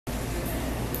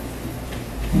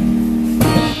The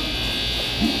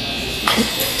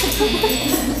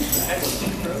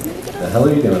hell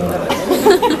are you doing over there?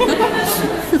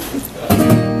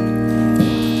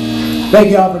 Thank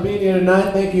you all for being here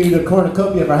tonight. Thank you to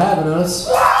Cornucopia for having us.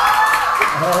 Oh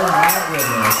my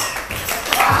goodness.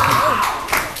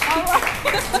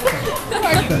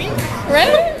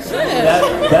 Really?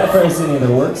 That person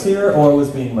either works here or was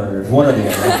being murdered. One or the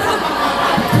other.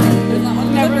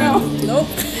 Never know. Nope.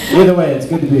 Either way, it's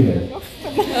good to be here.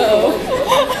 Oh.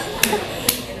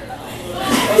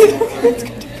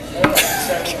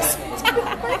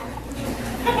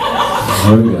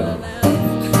 Here we go.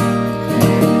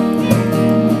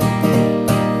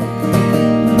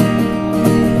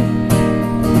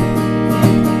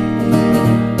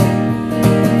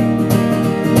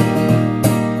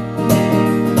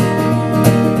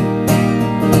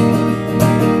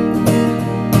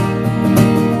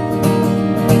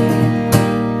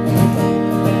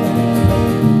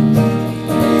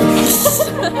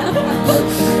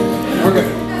 We're good.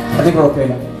 I think we're okay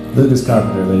now. Lucas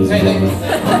Carpenter, ladies and gentlemen.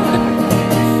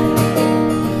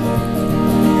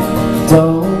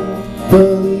 Don't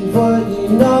believe what you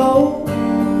know.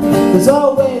 There's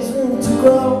always room to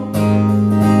grow.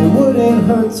 It wouldn't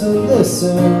hurt to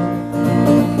listen.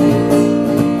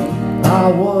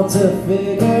 I want to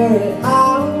figure it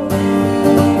out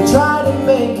and try to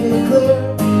make it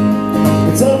clear.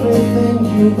 It's everything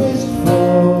you wished for.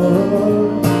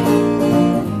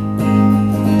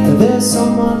 There's so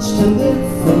much to live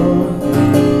for.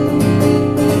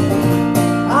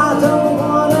 I don't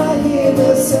wanna hear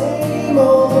the same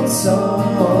old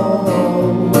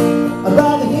song. I'd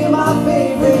rather hear my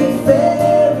favorite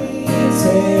fairy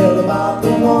tale about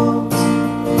the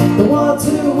ones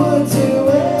who would do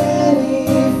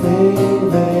anything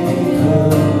they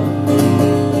could.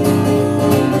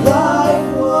 Life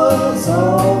was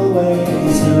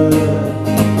always good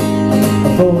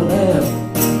for them.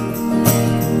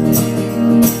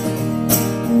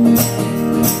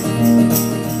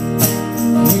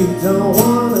 You don't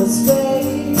wanna stay,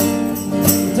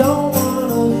 you don't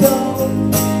wanna go,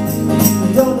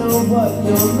 you don't know what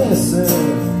you're missing.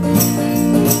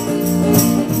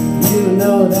 You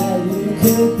know that you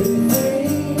could be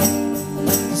free,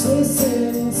 just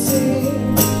listen and see.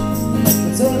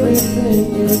 It's everything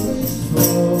you wish for,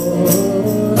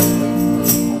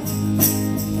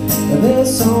 and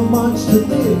there's so much to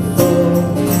live for.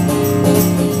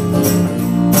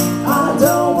 I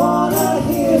don't wanna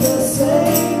hear the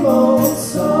same old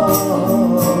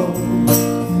song.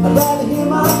 I'd rather hear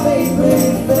my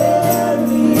favorite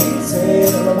fairy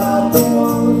tale about the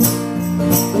ones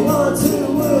who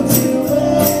would do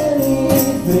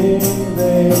anything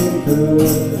they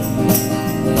could.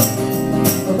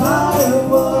 Life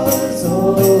was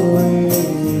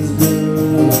always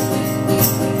good.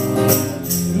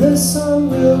 The sun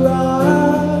will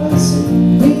rise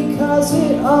because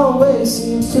it always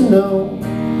seems to know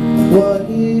what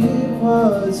it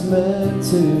was meant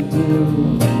to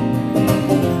do.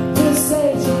 This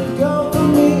age should go for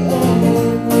me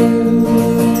and you.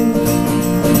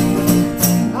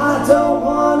 I don't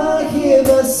wanna hear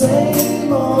the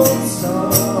same old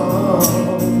song.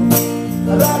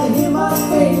 I'd rather hear my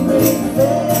favorite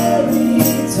fairy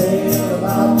tale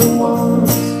about the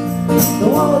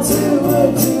ones who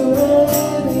would do